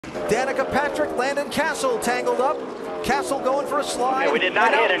Danica Patrick, Landon Cassill tangled up. Cassill going for a slide. Okay, we did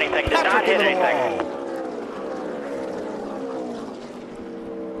not hit anything. Did not hit anything.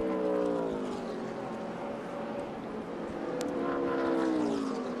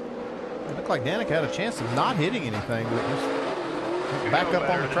 It looked like Danica had a chance of not hitting anything, but just back up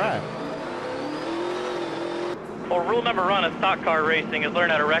on the track. Well, rule number one of stock car racing is learn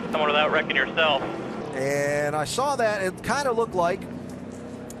how to wreck someone without wrecking yourself. And I saw that. It kind of looked like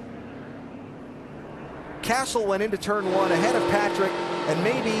Cassill went into turn one ahead of Patrick, and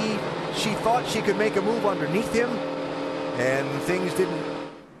maybe she thought she could make a move underneath him, and things didn't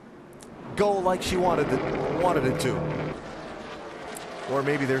go like she wanted it to. Or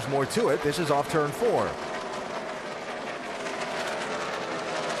maybe there's more to it. This is off turn four.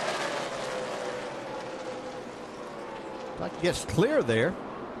 Like gets clear there.